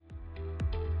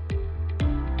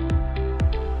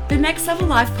The Next Level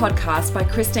Life podcast by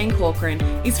Christine Corcoran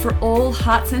is for all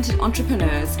heart-centered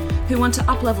entrepreneurs who want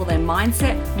to up-level their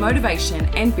mindset, motivation,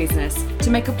 and business to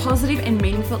make a positive and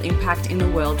meaningful impact in the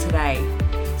world today.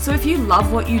 So if you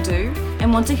love what you do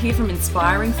and want to hear from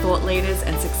inspiring thought leaders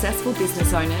and successful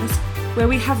business owners, where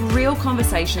we have real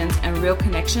conversations and real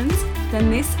connections, then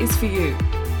this is for you.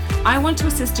 I want to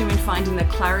assist you in finding the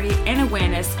clarity and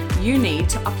awareness you need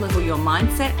to up-level your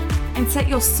mindset and set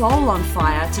your soul on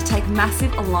fire to take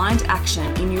massive aligned action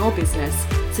in your business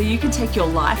so you can take your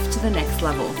life to the next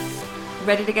level.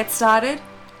 Ready to get started?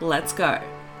 Let's go.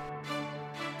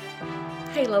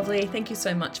 Hey lovely, thank you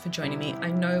so much for joining me.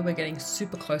 I know we're getting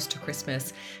super close to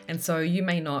Christmas, and so you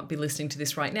may not be listening to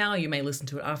this right now, you may listen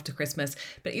to it after Christmas,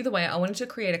 but either way, I wanted to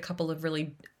create a couple of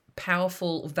really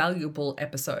powerful, valuable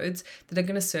episodes that are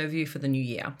going to serve you for the new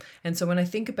year. And so when I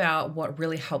think about what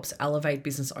really helps elevate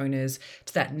business owners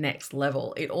to that next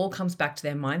level, it all comes back to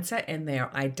their mindset and their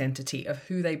identity of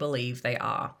who they believe they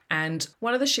are. And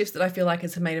one of the shifts that I feel like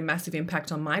has made a massive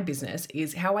impact on my business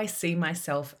is how I see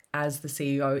myself as the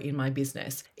CEO in my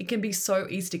business. It can be so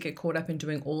easy to get caught up in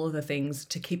doing all of the things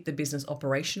to keep the business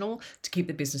operational, to keep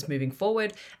the business moving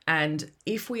forward. And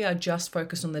if we are just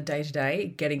focused on the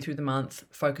day-to-day, getting through the month,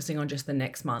 focusing on just the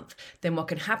next month, then what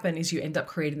can happen is you end up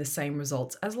creating the same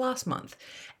results as last month.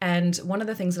 And one of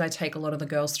the things that I take a lot of the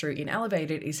girls through in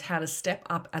Elevated is how to step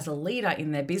up as a leader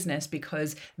in their business,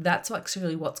 because that's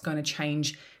actually what's going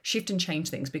to shift and change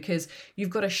things, because you've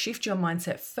got to shift your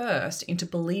mindset first into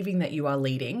believing that you are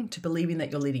leading, to believing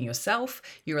that you're leading yourself,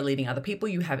 you're leading other people,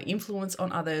 you have influence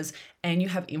on others, and you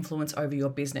have influence over your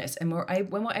business. And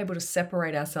when we're able to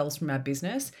separate ourselves from our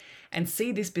business and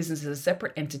see this business as a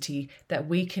separate entity that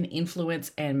we can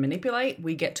influence and manipulate,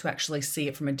 we get to actually see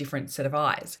it from a different set of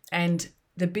eyes. And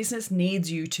the business needs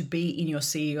you to be in your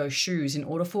CEO's shoes in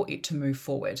order for it to move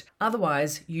forward.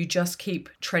 Otherwise, you just keep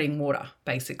treading water,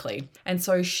 basically. And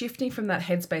so shifting from that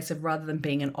headspace of, rather than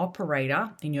being an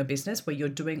operator in your business where you're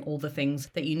doing all the things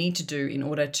that you need to do in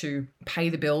order to pay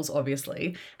the bills,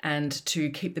 obviously, and to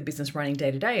keep the business running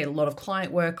day to day, a lot of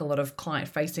client work, a lot of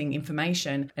client-facing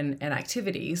information and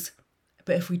activities.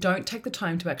 But if we don't take the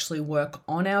time to actually work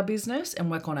on our business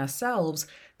and work on ourselves,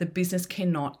 the business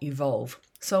cannot evolve.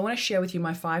 So I want to share with you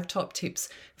my 5 top tips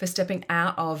for stepping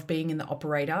out of being in the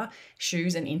operator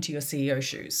shoes and into your CEO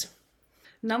shoes.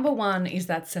 Number 1 is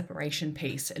that separation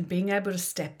piece and being able to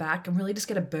step back and really just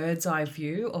get a bird's eye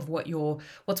view of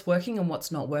what's working and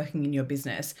what's not working in your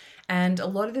business. And a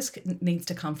lot of this needs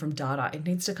to come from data. It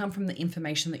needs to come from the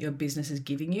information that your business is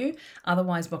giving you.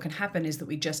 Otherwise, what can happen is that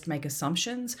we just make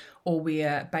assumptions, or we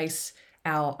base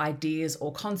our ideas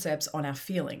or concepts on our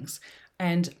feelings.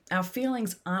 And our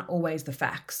feelings aren't always the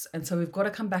facts. And so we've got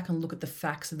to come back and look at the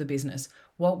facts of the business.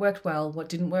 What worked well? What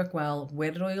didn't work well?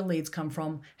 Where did all your leads come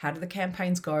from? How did the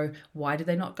campaigns go? Why did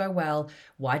they not go well?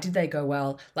 Why did they go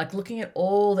well? Like looking at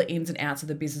all the ins and outs of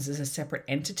the business as a separate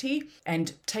entity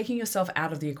and taking yourself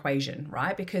out of the equation,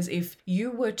 right? Because if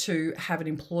you were to have an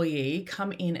employee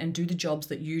come in and do the jobs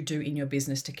that you do in your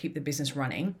business to keep the business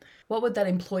running, what would that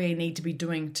employee need to be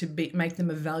doing to make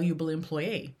them a valuable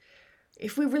employee?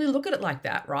 If we really look at it like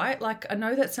that, right? Like, I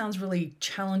know that sounds really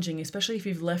challenging, especially if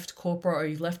you've left corporate or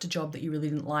you've left a job that you really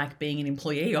didn't like being an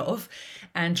employee of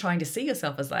and trying to see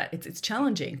yourself as that. It's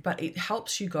challenging, but it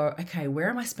helps you go, okay, where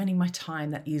am I spending my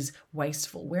time that is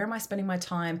wasteful? Where am I spending my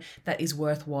time that is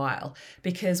worthwhile?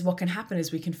 Because what can happen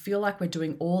is we can feel like we're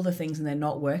doing all the things and they're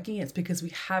not working. It's because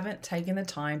we haven't taken the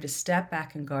time to step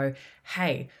back and go,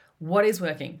 hey, what is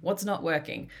working? What's not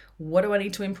working? What do I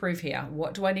need to improve here?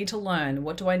 What do I need to learn?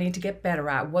 What do I need to get better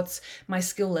at? What's my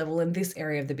skill level in this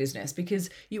area of the business? Because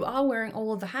you are wearing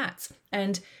all of the hats.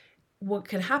 And what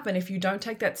can happen if you don't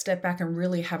take that step back and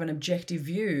really have an objective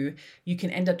view, you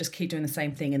can end up just keep doing the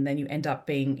same thing. And then you end up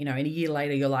being, in a year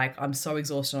later, you're like, I'm so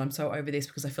exhausted. I'm so over this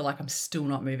because I feel like I'm still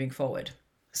not moving forward.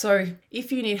 So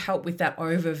if you need help with that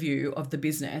overview of the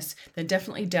business, then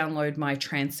definitely download my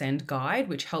Transcend guide,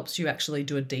 which helps you actually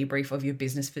do a debrief of your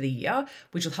business for the year,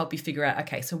 which will help you figure out,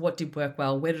 okay, so what did work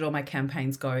well? Where did all my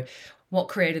campaigns go? What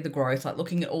created the growth? Like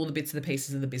looking at all the bits and the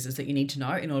pieces of the business that you need to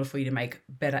know in order for you to make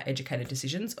better educated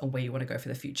decisions on where you want to go for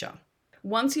the future.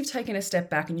 Once you've taken a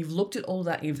step back and you've looked at all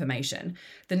that information,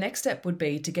 the next step would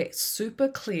be to get super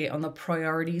clear on the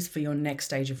priorities for your next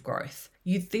stage of growth.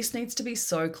 This needs to be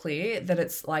so clear that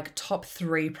it's like top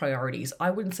 3 priorities. I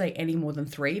wouldn't say any more than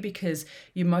 3 because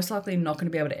you're most likely not going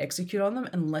to be able to execute on them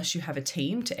unless you have a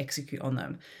team to execute on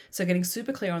them. So getting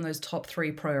super clear on those top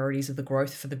 3 priorities of the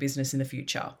growth for the business in the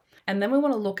future. And then we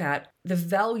want to look at the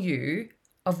value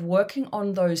of working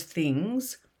on those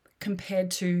things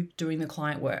compared to doing the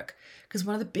client work. Because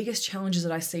one of the biggest challenges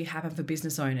that I see happen for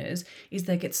business owners is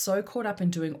they get so caught up in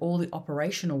doing all the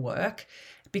operational work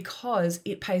because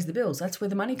it pays the bills. That's where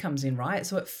the money comes in, right?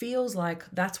 So it feels like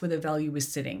that's where the value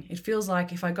is sitting. It feels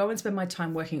like if I go and spend my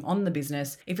time working on the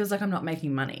business, it feels like I'm not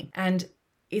making money. And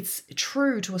it's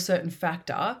true to a certain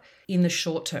factor in the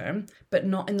short term, but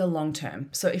not in the long term.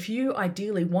 So if you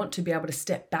ideally want to be able to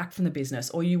step back from the business,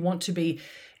 or you want to be,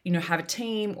 have a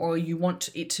team, or you want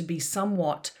it to be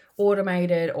somewhat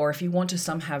automated, or if you want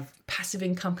to have passive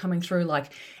income coming through,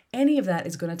 like any of that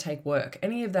is going to take work.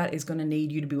 Any of that is going to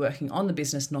need you to be working on the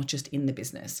business, not just in the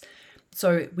business.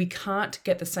 So we can't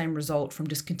get the same result from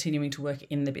just continuing to work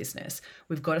in the business.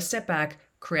 We've got to step back,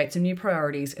 create some new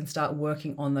priorities, and start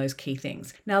working on those key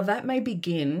things. Now, that may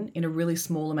begin in a really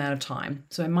small amount of time.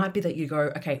 So it might be that you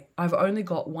go, okay, I've only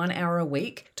got 1 hour a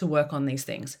week to work on these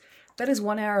things. That is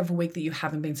 1 hour of a week that you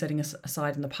haven't been setting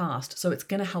aside in the past. So it's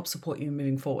going to help support you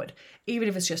moving forward, even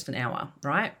if it's just an hour,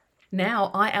 right?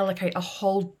 Now I allocate a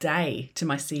whole day to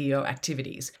my CEO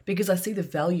activities because I see the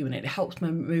value in it. It helps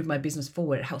me move my business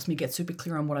forward. It helps me get super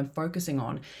clear on what I'm focusing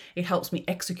on. It helps me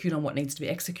execute on what needs to be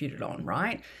executed on,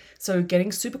 right? So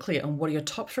getting super clear on what are your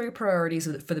top 3 priorities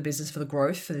for the business, for the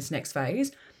growth, for this next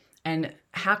phase, and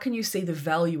how can you see the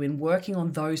value in working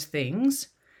on those things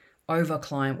over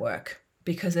client work?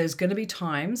 Because there's going to be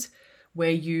times where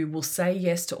you will say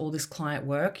yes to all this client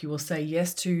work, you will say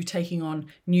yes to taking on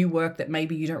new work that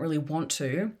maybe you don't really want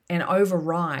to, and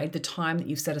override the time that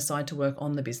you've set aside to work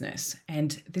on the business.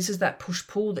 And this is that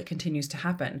push-pull that continues to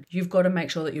happen. You've got to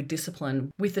make sure that you're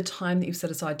disciplined with the time that you've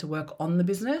set aside to work on the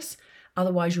business.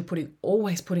 Otherwise, you're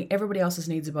always putting everybody else's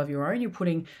needs above your own. You're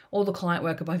putting all the client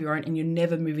work above your own, and you're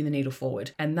never moving the needle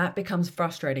forward. And that becomes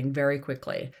frustrating very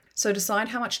quickly. So decide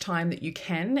how much time that you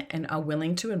can and are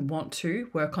willing to and want to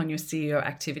work on your CEO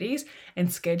activities, and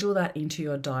schedule that into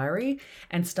your diary,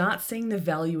 and start seeing the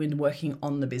value in working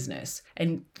on the business.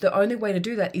 And the only way to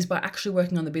do that is by actually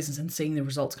working on the business and seeing the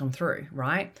results come through,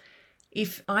 right?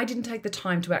 If I didn't take the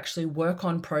time to actually work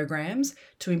on programs,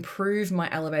 to improve my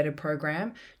elevated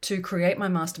program, to create my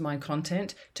mastermind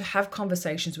content, to have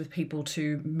conversations with people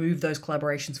to move those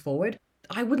collaborations forward,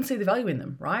 I wouldn't see the value in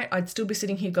them, right? I'd still be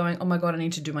sitting here going, oh my God, I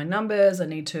need to do my numbers. I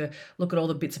need to look at all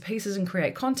the bits and pieces and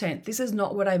create content. This is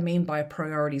not what I mean by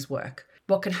priorities work.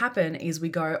 What can happen is we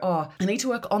go, oh, I need to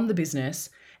work on the business,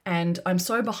 and I'm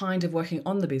so behind of working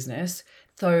on the business.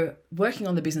 So working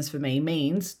on the business for me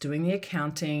means doing the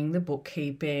accounting, the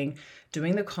bookkeeping,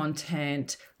 doing the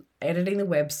content, editing the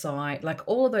website, like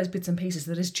all of those bits and pieces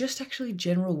that is just actually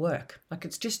general work. Like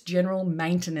it's just general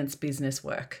maintenance business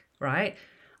work, right?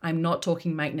 I'm not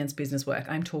talking maintenance business work.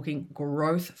 I'm talking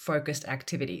growth-focused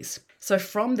activities. So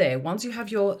from there, once you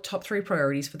have your top 3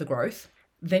 priorities for the growth,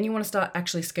 then you want to start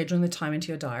actually scheduling the time into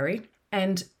your diary.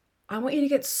 And I want you to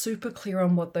get super clear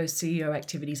on what those CEO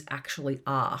activities actually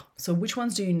are. So which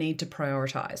ones do you need to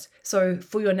prioritize? So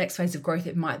for your next phase of growth,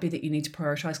 it might be that you need to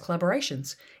prioritize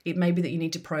collaborations. It may be that you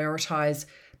need to prioritize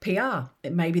PR.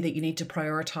 It may be that you need to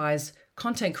prioritize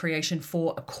content creation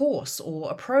for a course or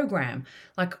a program.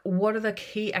 Like, what are the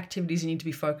key activities you need to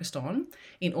be focused on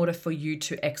in order for you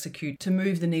to execute, to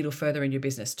move the needle further in your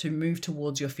business, to move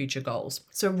towards your future goals?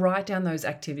 So write down those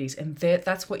activities, and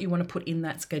that's what you want to put in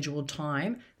that scheduled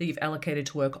time that you've allocated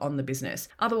to work on the business.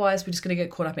 Otherwise, we're just going to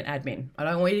get caught up in admin. I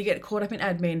don't want you to get caught up in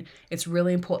admin. It's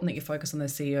really important that you focus on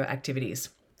those CEO activities.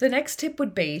 The next tip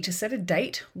would be to set a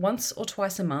date once or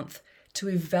twice a month to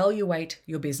evaluate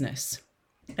your business.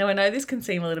 Now, I know this can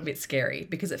seem a little bit scary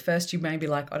because at first you may be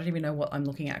like, I don't even know what I'm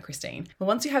looking at, Christine. But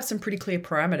once you have some pretty clear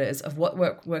parameters of what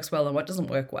works well and what doesn't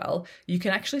work well, you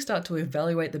can actually start to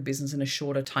evaluate the business in a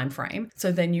shorter time frame.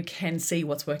 So then you can see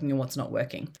what's working and what's not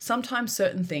working. Sometimes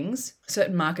certain things,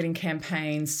 certain marketing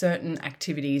campaigns, certain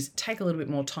activities take a little bit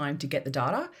more time to get the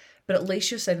data, but at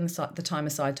least you're setting the time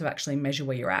aside to actually measure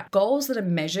where you're at. Goals that are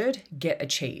measured get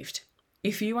achieved.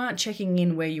 If you aren't checking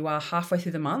in where you are halfway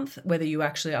through the month, whether you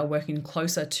actually are working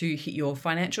closer to hit your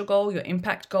financial goal, your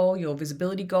impact goal, your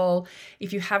visibility goal,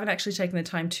 if you haven't actually taken the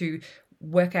time to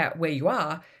work out where you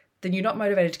are, then you're not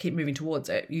motivated to keep moving towards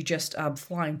it. You just are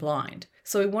flying blind.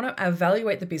 So we want to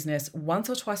evaluate the business once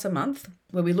or twice a month,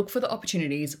 where we look for the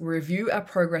opportunities, review our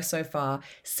progress so far,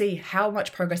 see how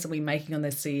much progress are we making on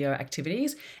those CEO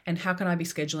activities, and how can I be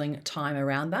scheduling time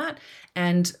around that,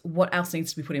 and what else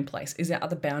needs to be put in place? Is there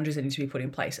other boundaries that need to be put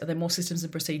in place? Are there more systems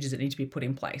and procedures that need to be put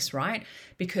in place, right?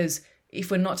 Because if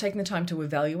we're not taking the time to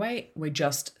evaluate, we're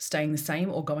just staying the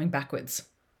same or going backwards.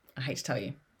 I hate to tell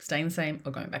you. Staying the same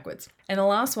or going backwards. And the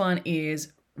last one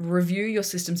is review your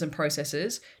systems and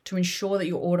processes to ensure that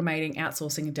you're automating,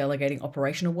 outsourcing, and delegating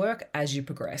operational work as you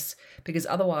progress. Because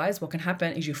otherwise, what can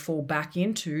happen is you fall back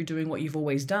into doing what you've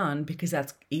always done because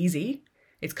that's easy,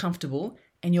 it's comfortable,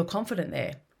 and you're confident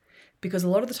there. Because a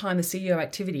lot of the time, the CEO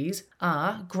activities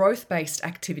are growth-based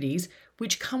activities,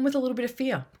 which come with a little bit of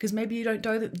fear because maybe you don't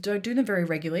do them very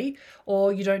regularly,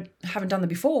 or you haven't done them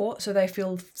before, so they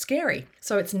feel scary.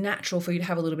 So it's natural for you to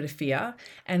have a little bit of fear.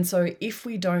 And so if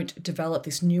we don't develop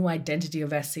this new identity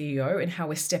of our CEO and how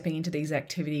we're stepping into these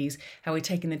activities, how we're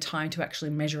taking the time to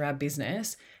actually measure our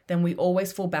business, then we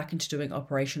always fall back into doing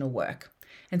operational work.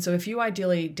 And so if you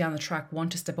ideally down the track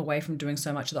want to step away from doing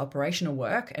so much of the operational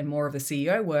work and more of the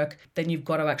CEO work, then you've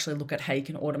got to actually look at how you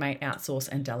can automate, outsource,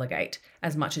 and delegate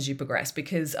as much as you progress,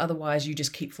 because otherwise you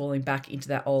just keep falling back into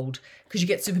that old, because you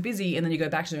get super busy and then you go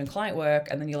back to doing client work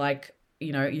and then you're like,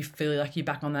 you feel like you're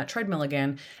back on that treadmill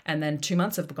again. And then 2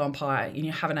 months have gone by and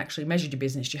you haven't actually measured your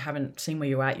business. You haven't seen where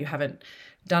you're at. You haven't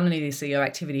done any of these CEO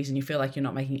activities and you feel like you're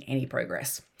not making any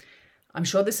progress. I'm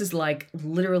sure this is like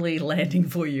literally landing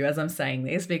for you as I'm saying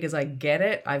this, because I get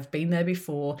it. I've been there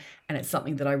before, and it's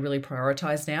something that I really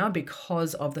prioritize now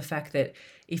because of the fact that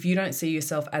if you don't see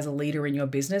yourself as a leader in your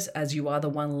business, as you are the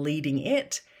one leading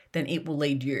it, then it will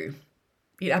lead you.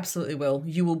 It absolutely will.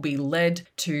 You will be led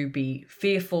to be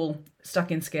fearful,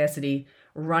 stuck in scarcity,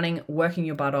 running, working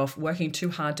your butt off, working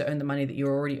too hard to earn the money that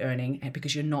you're already earning, and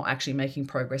because you're not actually making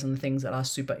progress on the things that are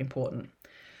super important.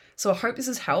 So I hope this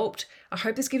has helped. I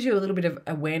hope this gives you a little bit of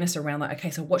awareness around that.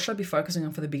 Okay, so what should I be focusing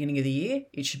on for the beginning of the year?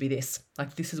 It should be this.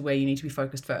 Like, this is where you need to be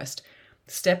focused first.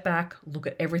 Step back, look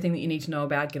at everything that you need to know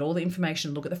about, get all the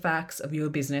information, look at the facts of your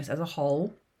business as a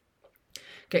whole,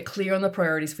 get clear on the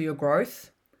priorities for your growth,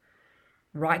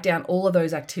 write down all of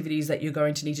those activities that you're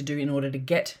going to need to do in order to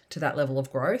get to that level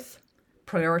of growth,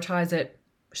 prioritize it,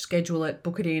 schedule it,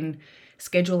 book it in,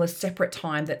 schedule a separate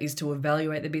time that is to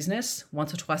evaluate the business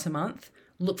once or twice a month.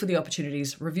 Look for the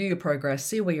opportunities, review your progress,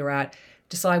 see where you're at,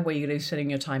 decide where you're going to be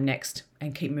spending your time next,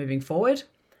 and keep moving forward.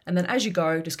 And then as you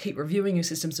go, just keep reviewing your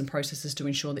systems and processes to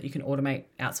ensure that you can automate,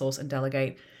 outsource, and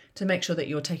delegate to make sure that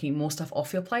you're taking more stuff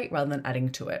off your plate rather than adding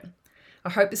to it. I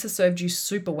hope this has served you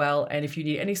super well, and if you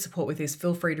need any support with this,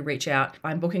 feel free to reach out.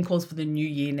 I'm booking calls for the new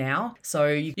year now, so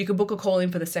you can book a call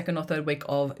in for the 2nd or 3rd week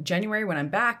of January when I'm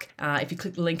back. If you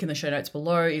click the link in the show notes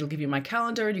below, it'll give you my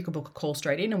calendar and you can book a call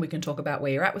straight in and we can talk about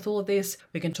where you're at with all of this.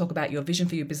 We can talk about your vision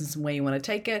for your business and where you want to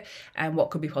take it and what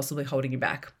could be possibly holding you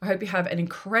back. I hope you have an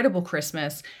incredible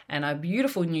Christmas and a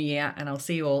beautiful new year, and I'll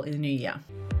see you all in the new year.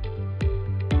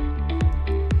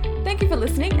 Thank you for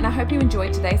listening, and I hope you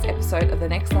enjoyed today's episode of the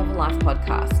Next Level Life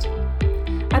podcast.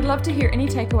 I'd love to hear any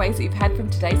takeaways that you've had from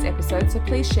today's episode, so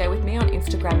please share with me on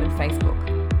Instagram and Facebook.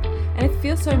 And if you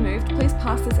feel so moved, please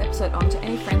pass this episode on to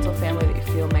any friends or family that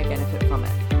you feel may benefit from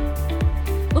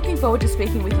it. Looking forward to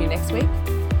speaking with you next week,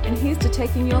 and here's to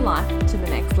taking your life to the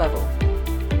next level.